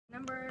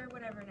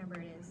whatever number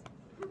it is.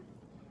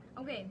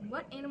 Okay,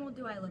 what animal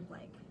do I look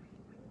like?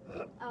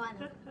 Oh, I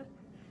know.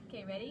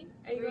 Okay, ready?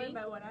 Are you going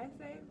by what I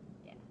say?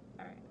 Yeah.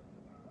 Alright.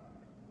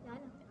 Yeah, I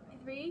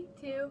know. 3,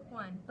 2,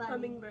 1. Bunny.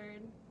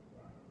 Hummingbird.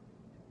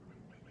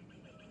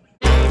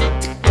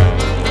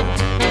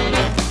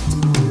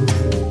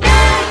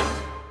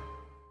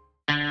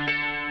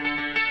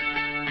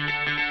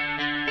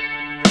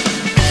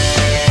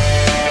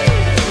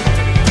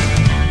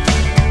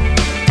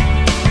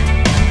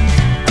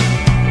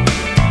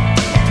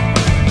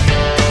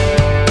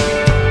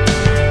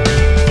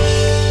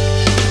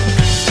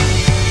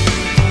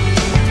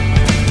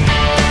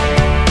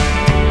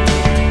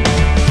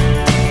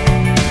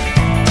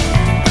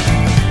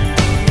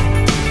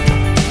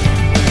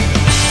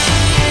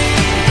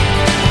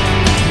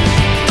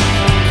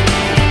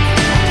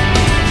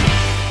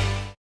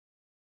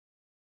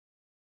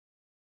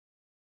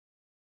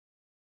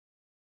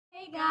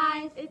 Hey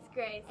guys, it's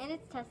Grace. And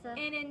it's Tessa.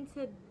 And in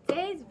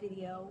today's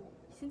video,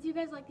 since you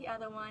guys like the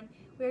other one,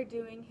 we're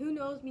doing Who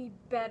Knows Me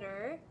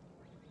Better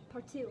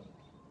Part 2.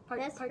 Part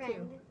Best 2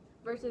 friend.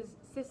 versus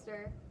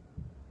sister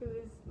who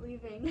is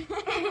leaving.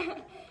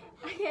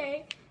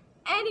 Okay.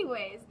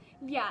 Anyways,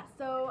 yeah,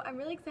 so I'm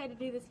really excited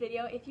to do this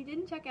video. If you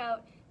didn't check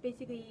out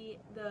basically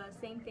the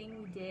same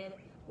thing we did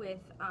with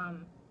I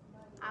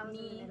was in the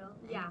me, middle,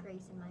 yeah, and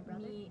Grace and my brother.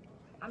 me,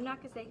 I'm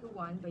not gonna say who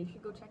won, but you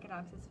should go check it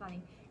out because it's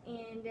funny.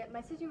 And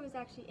my sister was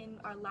actually in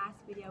our last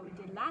video we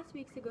did last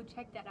week, so go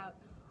check that out.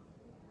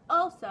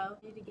 Also,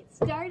 to get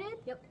started.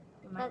 Yep.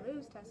 You might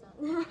lose, Tessa.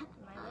 I You might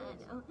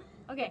lose. know.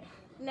 Okay,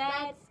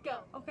 let's go.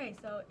 Okay,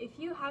 so if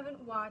you haven't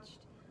watched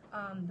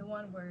the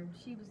one where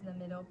she was in the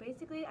middle,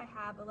 basically I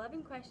have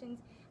 11 questions.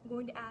 I'm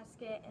going to ask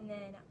it, and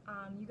then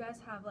you guys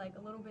have like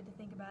a little bit to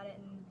think about it,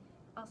 and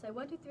I'll say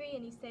 1, 2, 3,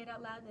 and you say it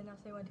out loud, then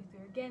I'll say 1, 2,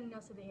 3 again, and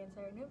I'll say the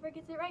answer, and whoever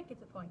gets it right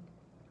gets a point.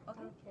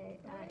 Okay? Okay,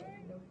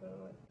 no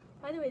problem.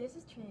 By the way, this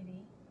is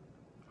Trinity.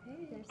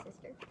 Their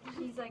sister.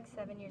 She's like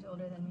 7 years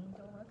older than me.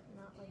 Don't look.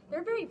 Not like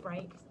They're very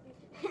bright.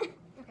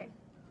 Okay.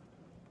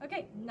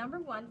 Okay, number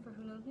 1 for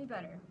Who Knows Me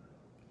Better.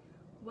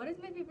 What is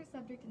my favorite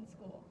subject in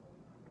school?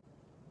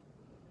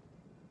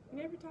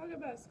 You never talk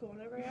about school.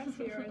 Whenever I ask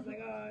you, you're always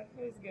like, oh,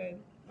 it was good.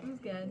 It was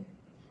good.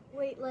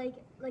 Wait, like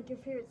your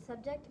favorite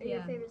subject or your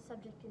Yeah. favorite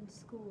subject in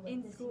school? Like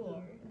In this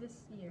school. year?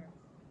 This year.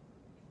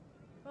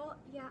 Well,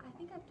 yeah, I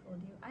think I've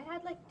told you. I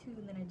had like 2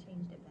 and then I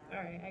changed it back.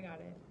 Alright, I got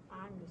it.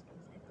 I'm just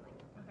gonna say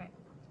blank. Okay.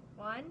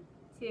 1,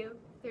 2,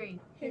 3.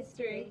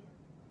 History.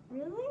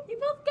 Really? You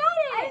both got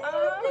it! I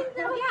didn't think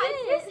that was yeah, it.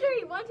 it's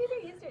history. 1, 2,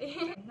 3,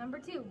 history. Number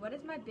 2, what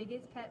is my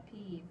biggest pet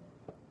peeve?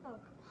 Oh.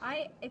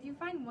 If you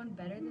find one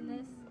better than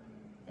this,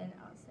 then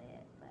I'll say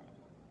it, but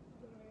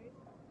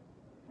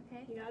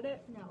okay. You got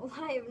it? No,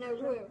 I have no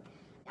clue.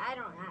 I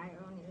don't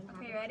even have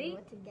Okay, a clue ready?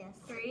 what to guess.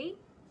 3,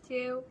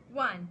 2,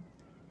 1.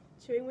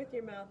 Chewing with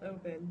your mouth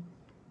open.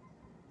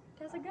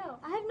 Tessa, go.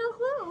 I have no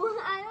clue.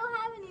 I don't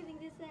have anything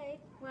to say.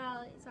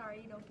 Well,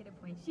 sorry, you don't get a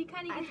point. She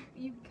kind of gets,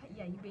 you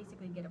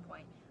basically get a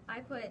point. I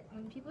put,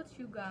 when people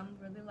chew gum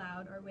really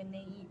loud or when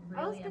they eat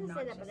I was really gonna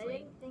say obnoxiously. that, but I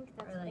didn't think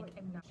that's or like,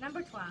 what.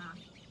 Number 12.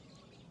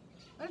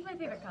 What is my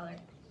favorite color?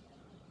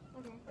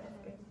 Okay. That's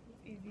good.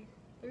 It's easy.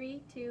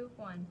 3, 2,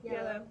 1.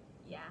 Yellow.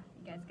 Yeah,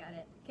 you guys got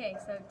it. Okay,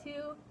 so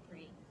 2,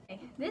 3.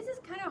 Okay. This is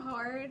kind of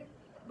hard,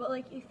 but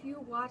like if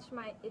you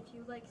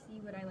like see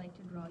what I like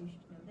to draw, you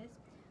should know this.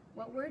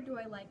 What word do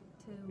I like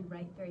to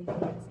write very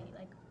fancy,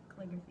 like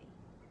calligraphy?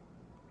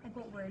 Like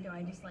what word do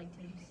I just like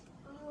to use?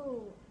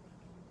 Oh.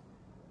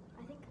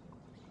 I think.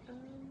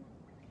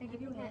 Can I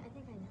give you a hint? I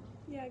think I know.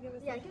 Yeah, give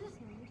us Yeah, give us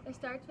a hint. It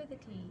starts with a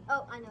T,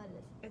 Oh, I know what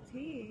it is. a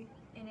T.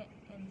 and it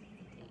ends with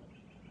a T.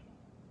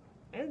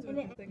 Ends with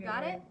And a good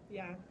got word. it?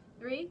 Yeah.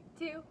 3,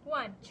 2,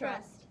 1.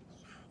 Trust.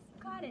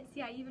 Got it.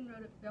 See, I even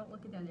wrote it. Don't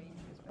look at the other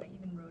answers, but I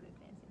even wrote it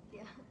fancy.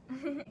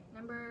 Yeah.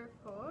 Number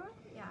 4.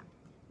 Yeah.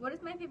 What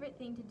is my favorite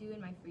thing to do in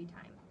my free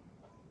time?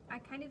 I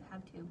kind of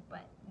have two,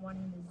 but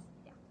one is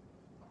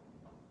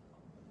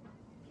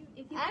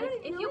If you I don't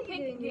even if know you what you're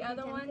pick doing the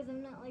other one, because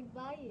I'm not like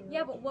by you.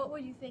 yeah, but what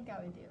would you think I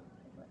would do?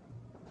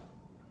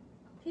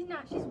 She's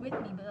not. She's with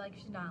me, but like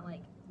she's not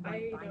like.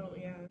 I by don't,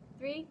 me. yeah.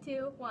 3,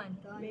 2, 1.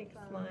 Make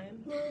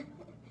slime.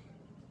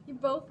 You're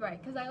both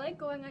right, because I like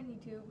going on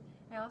YouTube.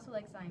 I also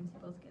like science. You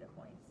both get a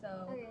point. So,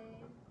 Okay.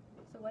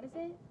 so what is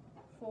it?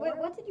 4. Wait,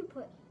 what did you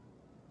put?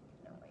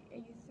 No, wait. Are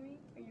you 3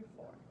 or you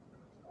 4?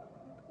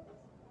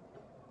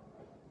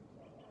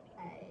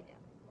 I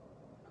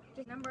don't.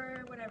 Just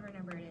number, whatever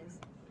number it is.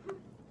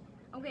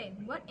 Okay,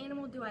 what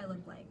animal do I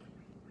look like?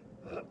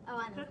 Oh,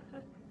 I know.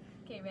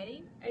 Okay,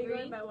 ready? Are you 3,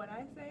 going by what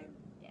I say?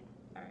 Yeah.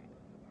 Alright.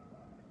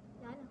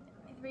 Yeah, I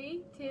know.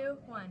 3, 2,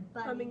 1.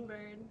 Bunny.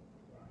 Hummingbird.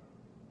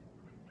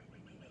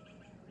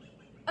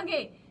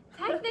 Okay,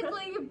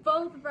 technically you're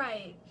both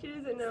right. She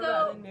doesn't know So,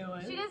 about the new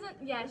one. She doesn't,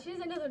 yeah, she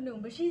doesn't know the new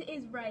one, but she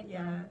is right though.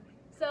 Yeah.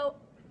 So,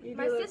 You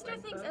my do look sister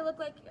like thinks both. I look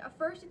like, at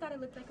first she thought I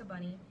looked like a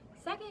bunny.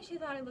 Second, she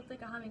thought I looked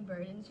like a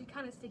hummingbird, and she's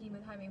kind of sticky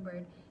with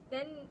hummingbird.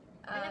 Then,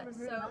 I never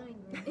heard of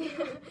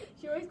hummingbird.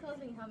 she always calls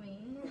me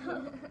Hummy.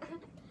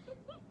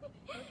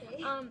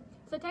 Okay.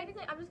 So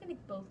technically, I'm just gonna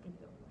both give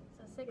you a point.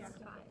 So 6, Yeah.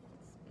 5.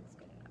 It's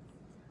good enough.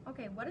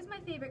 Okay, what is my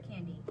favorite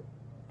candy?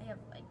 I have a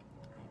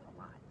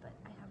lot, but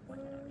I have one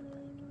that I really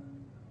like.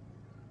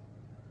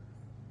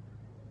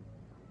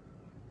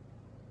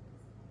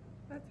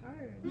 That's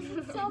hard.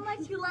 So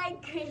much you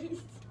like,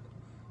 Grace.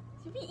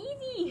 Should be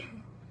easy.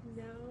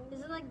 No.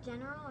 Is it like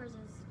general or is it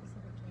a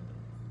specific candy?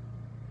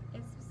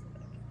 It's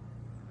specific.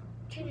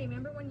 Hey,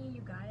 remember when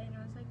you got it and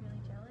I was like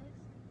really jealous?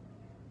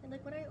 And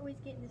like what I always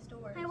get in the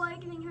stores. Hey, why are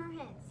you giving her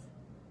hints?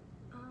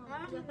 Oh, I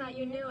don't 'cause I know thought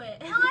you yet. knew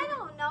it. No, I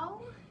don't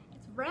know.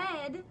 It's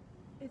red.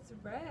 It's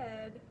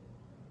red.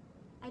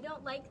 I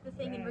don't like the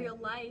thing in Red. real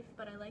life,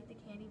 but I like the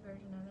candy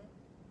version of it.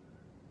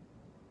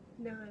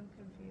 Now I'm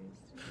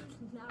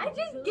confused. No, I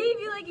just gave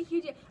you like a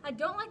huge. I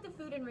don't like the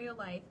food in real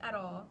life at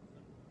all,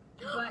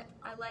 but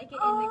I like it in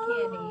the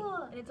Oh.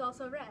 candy, and it's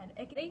also red.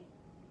 Okay,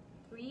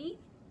 3,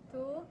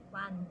 2,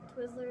 1.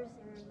 Twizzlers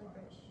or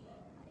licorice,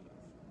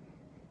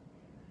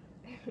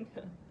 I don't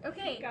know.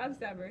 Okay.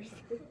 Gobstoppers.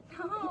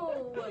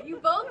 No, you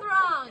both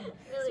wrong.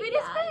 Really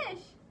Sweetest bad.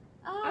 fish.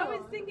 Oh. I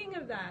was thinking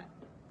of that.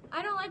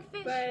 I don't like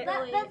fish. But-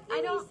 really. That thing I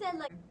you don't. said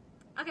like.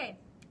 Okay.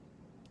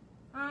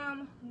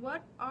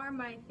 What are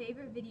my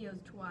favorite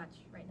videos to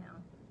watch right now?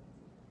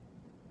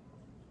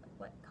 Like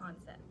what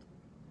concept?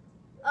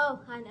 Oh,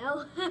 I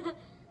know. I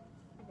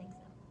think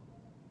so.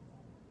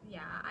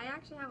 Yeah, I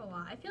actually have a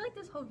lot. I feel like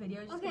this whole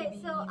video is just Okay, gonna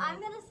be so me, I'm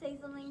like- gonna say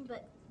something,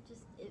 but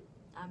just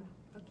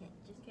okay,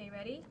 just Okay,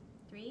 ready?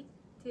 3,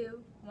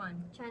 2,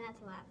 1. try not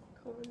to laugh.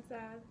 Colon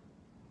salve.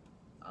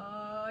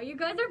 Oh, you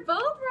guys are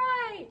both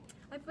right!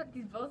 I put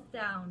these both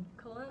down.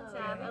 Colon Oh,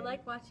 Sab. I okay.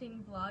 like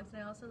watching vlogs,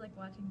 and I also like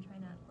watching Try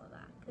Not to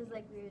Laugh. Cause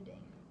like we were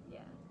doing. Yeah.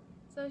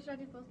 So should I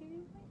do both of you?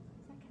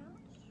 Does that count?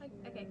 Like,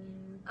 okay.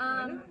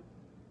 Why not?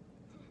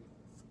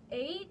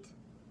 8,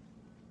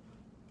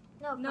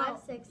 No, No. 5,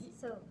 6.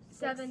 So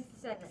 7,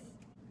 6. 7.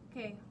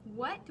 Okay,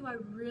 what do I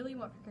really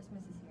want for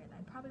Christmas this year?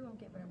 I probably won't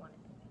get what I wanted.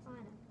 Oh,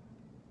 I know.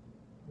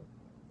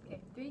 Okay,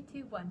 3,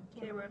 2, 1.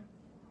 Camera.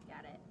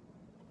 Got it.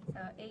 So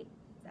 8,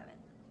 7.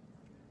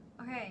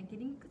 Okay,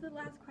 getting to the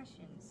last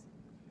questions.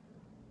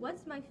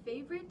 What's my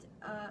favorite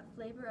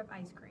flavor of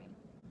ice cream?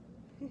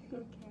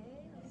 Okay.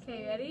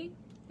 Okay, ready?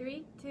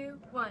 3, 2,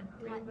 1.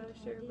 Rainbow Cotton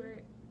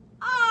sherbet.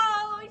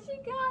 Oh, she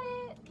got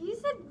it! You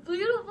said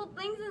beautiful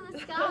things in the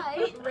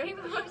sky.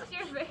 Rainbow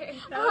sherbet.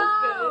 That was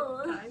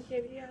Oh. good. Cotton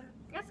candy, yeah.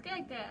 That's good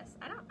like this.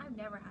 I've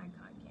never had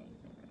cotton candy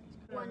flavored ice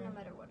cream. One, no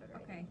matter what. Right?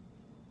 Okay.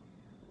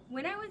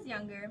 When I was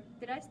younger,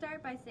 did I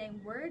start by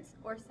saying words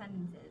or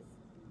sentences?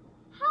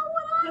 How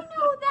would I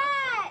know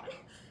that? I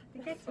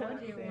think That's I told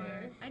not you fair.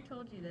 one. I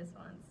told you this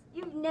once.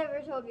 You've never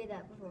told me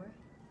that before.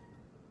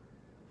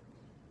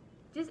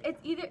 Just it's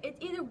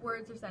either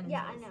words or sentences.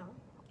 Yeah, I know.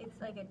 It's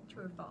like a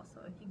true or false.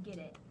 So if you get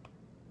it,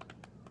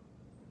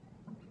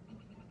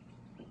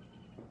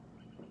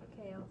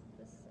 Okay,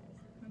 this says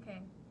okay.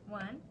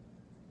 1,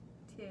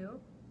 2,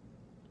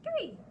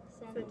 3.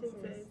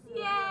 sentences.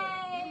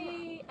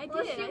 Yay! I did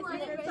Well, it. she I won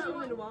said it. it. Said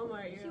something in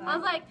Walmart. You're I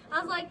was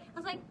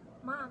like,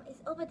 Mom,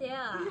 it's over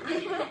there.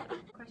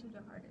 Questions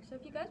are harder. So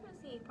if you guys want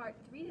to see part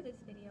 3 to this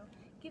video,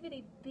 give it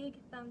a big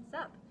thumbs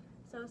up.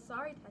 So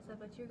sorry, Tessa,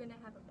 but you're gonna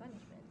have a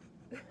punishment.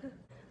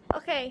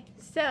 Okay,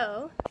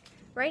 so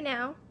right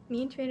now,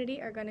 me and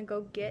Trinity are gonna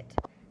go get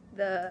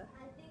the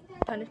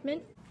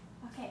punishment.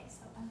 Okay,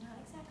 so I'm not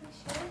exactly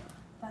sure,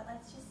 but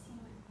let's just see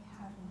what we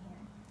have in here.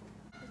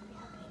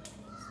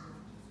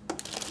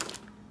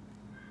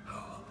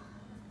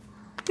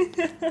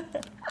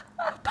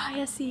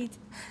 Papaya seeds.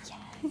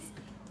 Yes.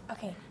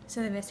 Okay,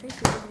 so the mystery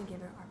food we're gonna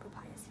give her are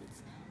papaya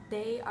seeds.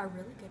 They are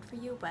really good for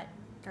you, but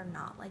they're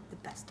not like the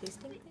best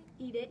tasting thing.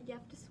 Eat it. You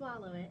have to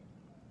swallow it.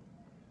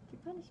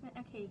 Your punishment.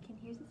 Okay,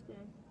 here's the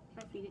spoon.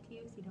 If I feed it to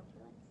you, so you don't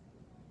feel it.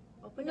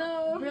 Open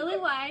No. up really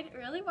wide,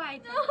 really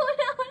wide. No,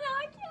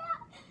 I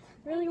can't.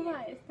 Really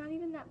wide. It's not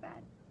even that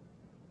bad.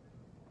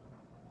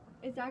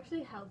 It's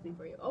actually healthy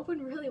for you.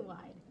 Open really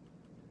wide.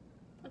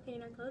 Okay,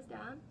 now close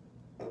down.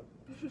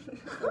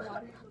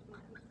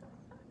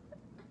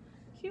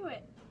 Chew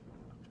it.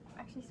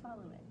 Actually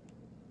swallow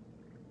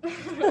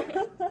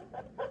it.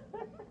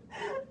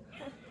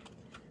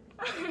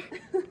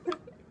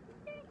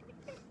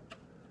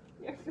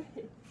 Your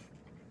face.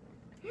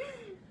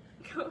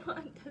 Come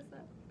on,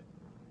 Tessa.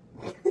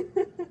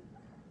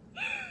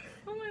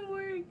 Oh my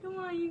word, come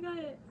on, you got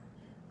it.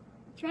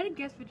 Try to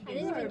guess what I it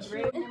didn't is. You are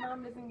even brave. Your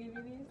mom doesn't give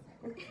you these.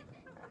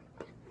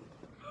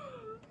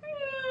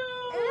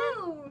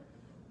 Ew.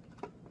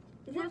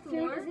 Is Want it food?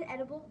 more? Is it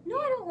edible? No,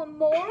 I don't want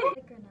more.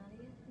 Like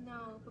granada?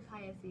 No,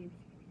 papaya seeds.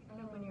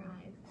 Open your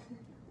eyes.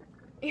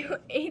 You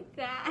ate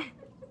that.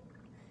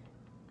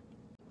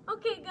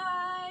 Okay,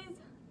 guys.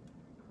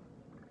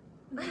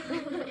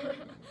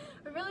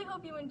 I really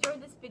hope you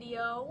enjoyed this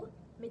video.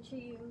 Make sure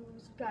you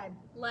subscribe,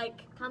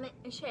 Like, comment,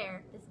 and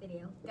share this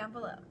video. down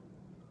below.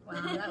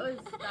 Wow, that was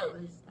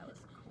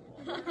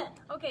cool.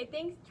 Okay,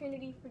 thanks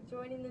Trinity for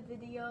joining the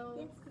video.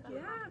 Yes.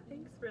 Yeah,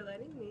 thanks for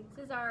letting me.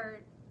 This is our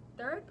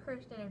 3rd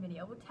person in a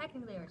video. Well,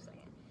 technically our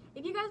 2nd.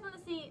 If you guys want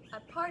to see a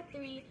part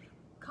 3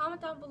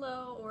 comment down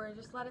below or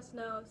just let us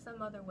know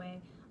some other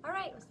way.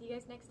 Alright, we'll see you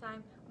guys next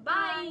time.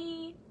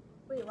 Bye!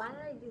 Wait, why did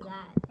I do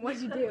that?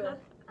 What'd you do?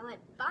 I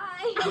went,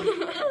 bye.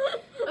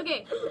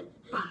 Okay,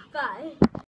 bye. Bye.